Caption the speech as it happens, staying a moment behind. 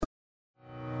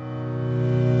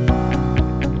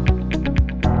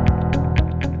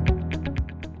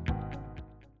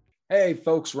Hey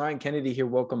folks, Ryan Kennedy here.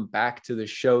 Welcome back to the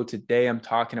show. Today I'm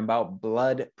talking about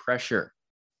blood pressure.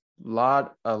 A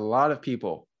lot of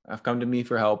people have come to me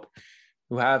for help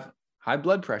who have high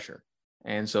blood pressure.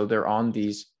 And so they're on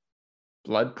these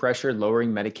blood pressure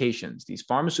lowering medications, these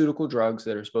pharmaceutical drugs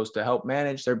that are supposed to help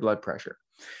manage their blood pressure.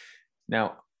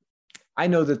 Now, I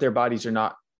know that their bodies are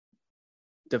not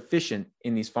deficient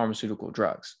in these pharmaceutical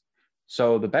drugs.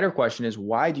 So the better question is,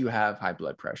 why do you have high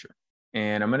blood pressure?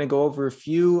 And I'm going to go over a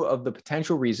few of the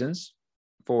potential reasons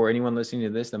for anyone listening to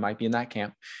this that might be in that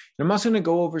camp. And I'm also going to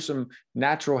go over some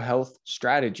natural health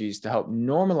strategies to help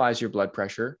normalize your blood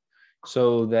pressure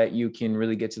so that you can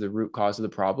really get to the root cause of the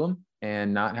problem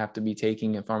and not have to be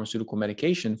taking a pharmaceutical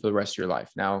medication for the rest of your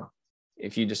life. Now,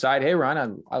 if you decide, hey,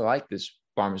 Ron, I like this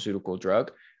pharmaceutical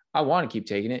drug, I want to keep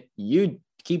taking it, you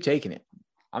keep taking it.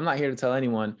 I'm not here to tell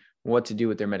anyone what to do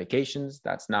with their medications.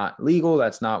 That's not legal.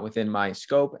 That's not within my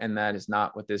scope. And that is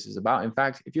not what this is about. In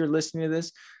fact, if you're listening to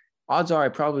this, odds are I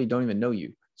probably don't even know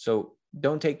you. So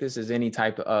don't take this as any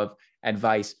type of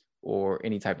advice or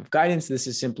any type of guidance. This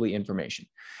is simply information.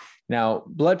 Now,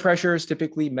 blood pressure is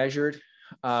typically measured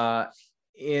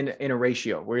in a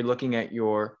ratio where you're looking at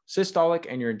your systolic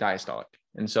and your diastolic.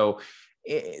 And so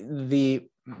the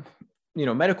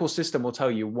medical system will tell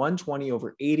you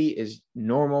 120/80 is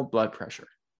normal blood pressure.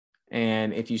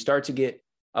 And if you start to get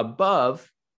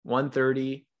above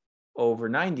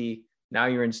 130/90, now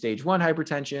you're in stage 1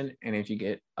 hypertension. And if you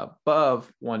get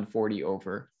above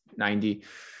 140/90,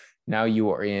 now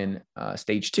you are in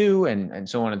stage 2 and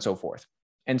so on and so forth.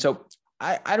 And so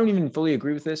I don't even fully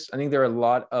agree with this. I think there are a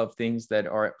lot of things that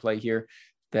are at play here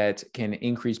that can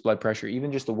increase blood pressure, even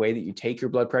just the way that you take your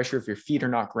blood pressure. If your feet are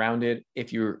not grounded,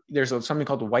 there's something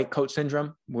called the white coat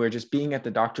syndrome, where just being at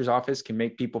the doctor's office can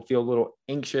make people feel a little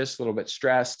anxious, a little bit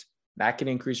stressed. That can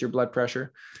increase your blood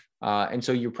pressure. And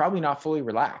so you're probably not fully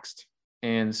relaxed.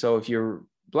 And so if your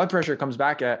blood pressure comes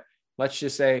back at, let's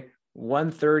just say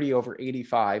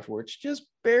 130/85, where it's just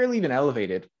barely even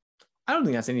elevated, I don't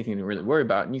think that's anything to really worry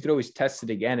about. And you could always test it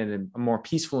again in a more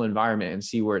peaceful environment and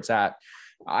see where it's at.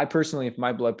 I personally, if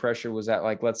my blood pressure was at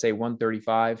let's say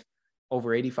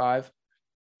 135/85,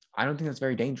 I don't think that's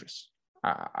very dangerous.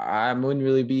 I wouldn't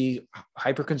really be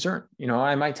hyper concerned.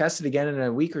 I might test it again in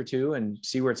a week or two and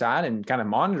see where it's at and kind of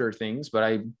monitor things, but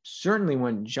I certainly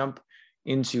wouldn't jump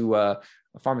into a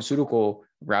pharmaceutical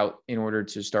route in order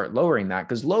to start lowering that,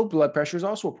 because low blood pressure is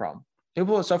also a problem.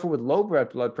 People that suffer with low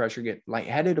blood pressure get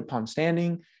lightheaded upon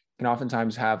standing, can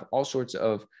oftentimes have all sorts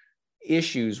of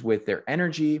issues with their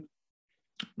energy.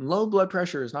 Low blood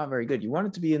pressure is not very good. You want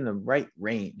it to be in the right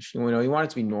range. You want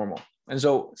it to be normal. And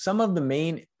so some of the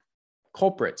main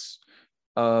culprits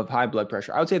of high blood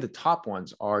pressure, I would say the top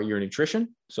ones are your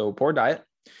nutrition, so poor diet,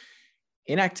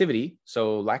 inactivity,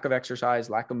 so lack of exercise,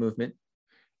 lack of movement,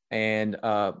 and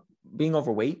being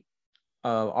overweight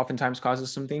oftentimes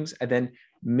causes some things. And then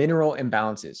mineral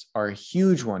imbalances are a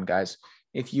huge one, guys.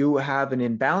 If you have an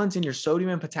imbalance in your sodium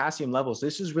and potassium levels,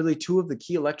 this is really two of the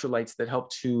key electrolytes that help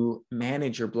to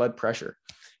manage your blood pressure.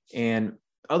 And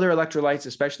other electrolytes,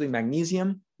 especially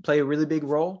magnesium, play a really big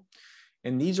role.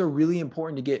 And these are really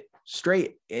important to get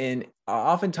straight. And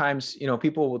oftentimes,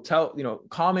 people will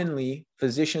commonly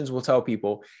physicians will tell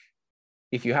people,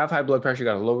 if you have high blood pressure, you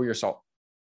got to lower your salt.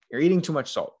 You're eating too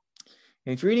much salt.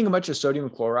 And if you're eating a bunch of sodium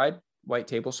chloride, white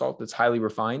table salt that's highly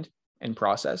refined and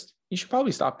processed, you should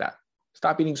probably stop that.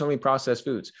 Stop eating so many processed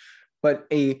foods. But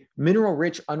a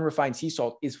mineral-rich, unrefined sea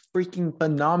salt is freaking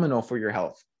phenomenal for your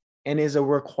health and is a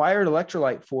required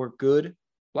electrolyte for good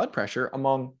blood pressure,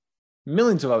 among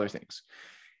millions of other things.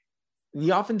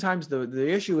 Oftentimes, the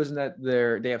issue isn't that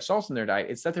they have salts in their diet.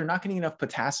 It's that they're not getting enough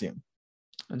potassium.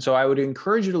 And so I would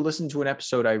encourage you to listen to an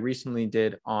episode I recently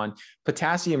did on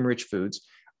potassium-rich foods.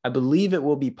 I believe it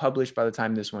will be published by the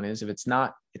time this one is. If it's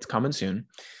not, it's coming soon.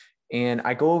 And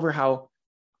I go over how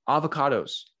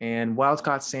avocados and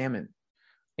wild-caught salmon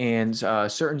and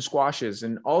certain squashes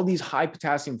and all these high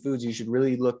potassium foods you should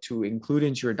really look to include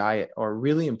into your diet are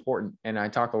really important. And I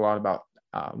talk a lot about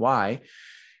why.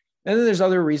 And then there's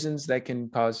other reasons that can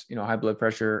cause, high blood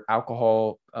pressure.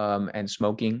 Alcohol and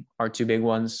smoking are two big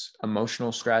ones.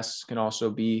 Emotional stress can also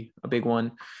be a big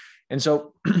one. And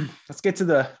so let's get to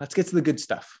the good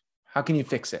stuff. How can you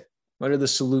fix it? What are the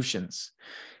solutions?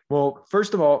 Well,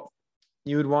 first of all,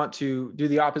 you would want to do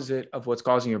the opposite of what's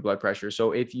causing your blood pressure.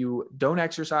 So if you don't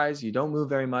exercise, you don't move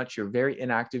very much, you're very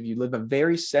inactive, you live a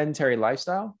very sedentary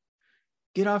lifestyle,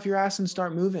 get off your ass and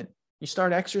start moving. You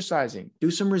start exercising, do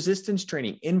some resistance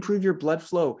training, improve your blood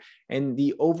flow, and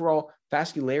the overall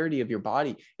vascularity of your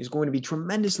body is going to be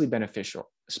tremendously beneficial,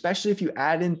 especially if you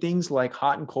add in things like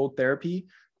hot and cold therapy,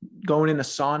 going in a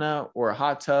sauna or a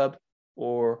hot tub,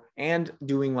 and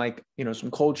doing like,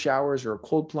 some cold showers or a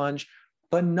cold plunge,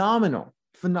 phenomenal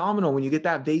when you get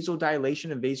that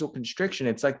vasodilation and vasoconstriction.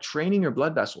 It's like training your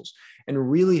blood vessels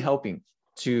and really helping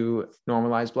to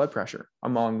normalize blood pressure,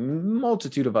 among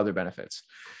multitude of other benefits.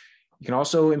 You can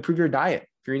also improve your diet.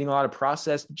 If you're eating a lot of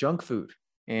processed junk food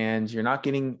and you're not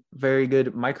getting very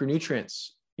good micronutrients,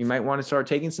 you might want to start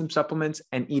taking some supplements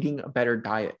and eating a better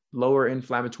diet, lower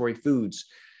inflammatory foods,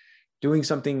 doing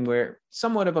something where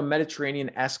somewhat of a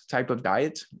Mediterranean-esque type of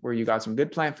diet, where you got some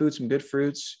good plant foods, some good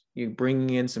fruits, you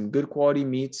bringing in some good quality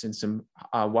meats and some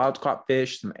wild-caught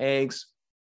fish, some eggs.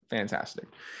 Fantastic.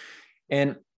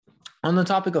 And on the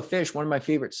topic of fish, one of my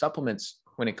favorite supplements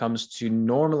when it comes to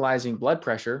normalizing blood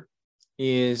pressure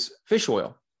is fish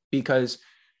oil, because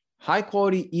high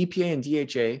quality EPA and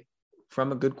DHA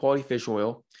from a good quality fish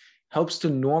oil helps to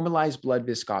normalize blood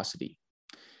viscosity.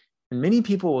 And many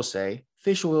people will say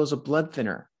fish oil is a blood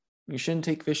thinner. You shouldn't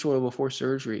take fish oil before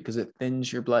surgery because it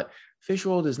thins your blood. Fish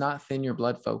oil does not thin your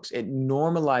blood, folks. It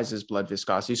normalizes blood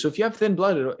viscosity. So if you have thin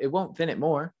blood, it won't thin it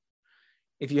more.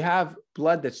 If you have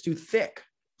blood that's too thick,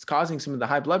 it's causing some of the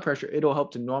high blood pressure, it'll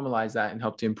help to normalize that and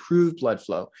help to improve blood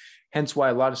flow. Hence why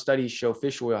a lot of studies show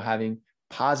fish oil having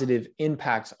positive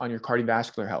impacts on your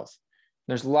cardiovascular health.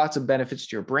 There's lots of benefits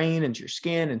to your brain and to your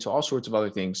skin and to all sorts of other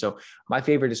things. So my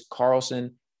favorite is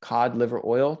Carlson cod liver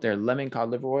oil. Their lemon cod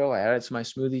liver oil, I add it to my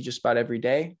smoothie just about every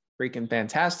day. Freaking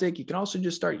fantastic. You can also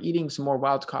just start eating some more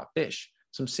wild caught fish,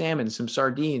 some salmon, some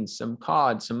sardines, some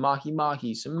cod, some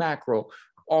mahi-mahi, some mackerel,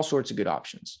 all sorts of good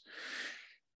options.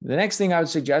 The next thing I would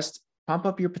suggest, pump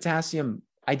up your potassium,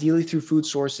 ideally through food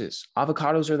sources.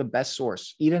 Avocados are the best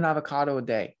source. Eat an avocado a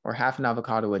day or half an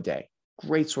avocado a day.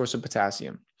 Great source of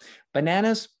potassium.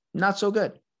 Bananas, not so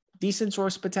good. Decent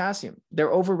source of potassium.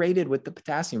 They're overrated with the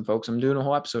potassium, folks. I'm doing a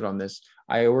whole episode on this.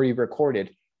 I already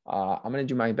recorded. I'm going to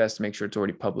do my best to make sure it's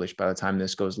already published by the time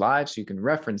this goes live, so you can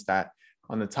reference that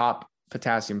on the top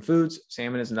potassium foods.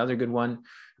 Salmon is another good one.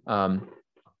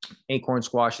 Acorn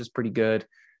squash is pretty good.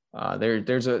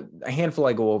 There's a handful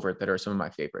I go over that are some of my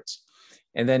favorites.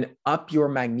 And then up your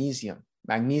magnesium.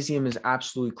 Magnesium is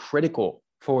absolutely critical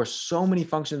for so many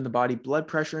functions in the body, blood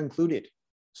pressure included.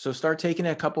 So start taking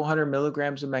a couple 100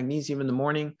 milligrams of magnesium in the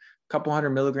morning, a couple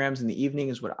 100 milligrams in the evening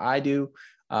is what I do.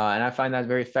 And I find that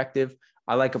very effective.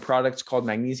 I like a product called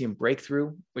Magnesium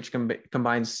Breakthrough, which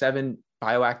combines 7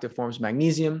 bioactive forms of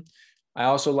magnesium. I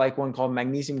also like one called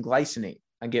magnesium glycinate.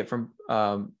 I get from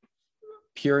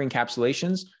Pure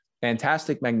Encapsulations,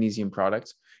 fantastic magnesium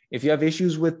products. If you have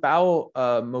issues with bowel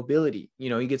mobility,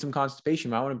 you get some constipation,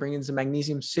 you might want to bring in some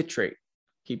magnesium citrate,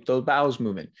 keep those bowels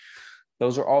moving.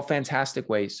 Those are all fantastic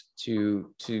ways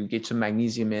to get some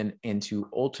magnesium in and to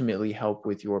ultimately help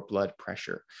with your blood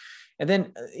pressure. And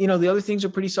then, the other things are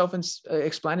pretty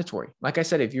self-explanatory. Like I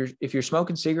said, if you're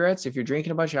smoking cigarettes, if you're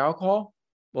drinking a bunch of alcohol,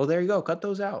 well, there you go. Cut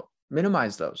those out.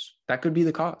 Minimize those. That could be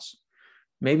the cause.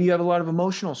 Maybe you have a lot of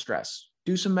emotional stress.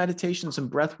 Do some meditation, some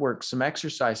breath work, some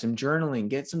exercise, some journaling,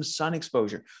 get some sun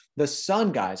exposure. The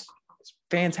sun, guys, is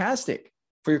fantastic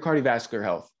for your cardiovascular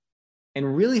health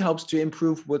and really helps to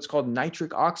improve what's called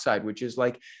nitric oxide, which is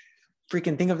like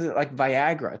freaking, think of it like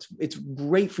Viagra. It's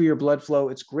great for your blood flow.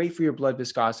 It's great for your blood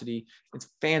viscosity. It's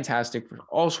fantastic for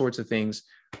all sorts of things.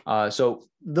 So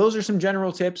those are some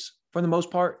general tips. For the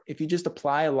most part, if you just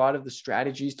apply a lot of the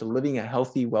strategies to living a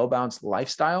healthy, well-balanced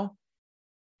lifestyle,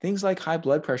 things like high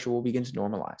blood pressure will begin to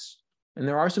normalize. And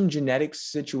there are some genetic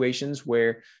situations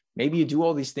where maybe you do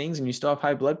all these things and you still have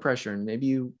high blood pressure, and maybe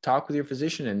you talk with your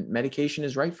physician and medication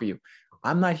is right for you.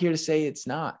 I'm not here to say it's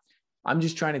not. I'm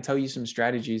just trying to tell you some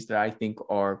strategies that I think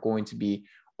are going to be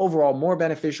overall more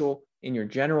beneficial in your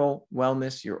general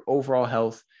wellness, your overall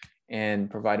health,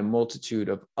 and provide a multitude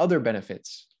of other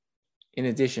benefits in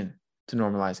addition to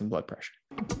normalizing blood pressure.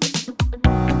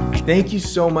 Thank you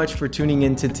so much for tuning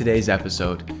into today's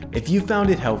episode. If you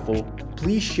found it helpful,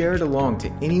 please share it along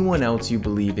to anyone else you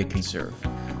believe it can serve.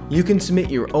 You can submit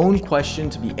your own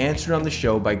question to be answered on the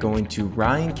show by going to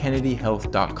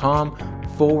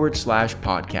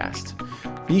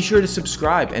ryankennedyhealth.com/podcast. Be sure to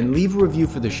subscribe and leave a review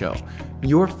for the show.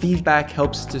 Your feedback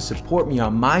helps to support me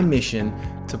on my mission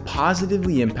to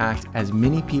positively impact as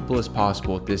many people as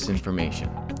possible with this information.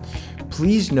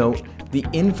 Please note, the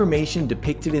information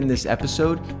depicted in this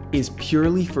episode is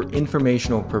purely for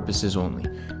informational purposes only.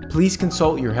 Please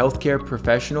consult your healthcare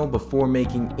professional before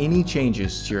making any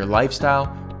changes to your lifestyle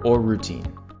or routine.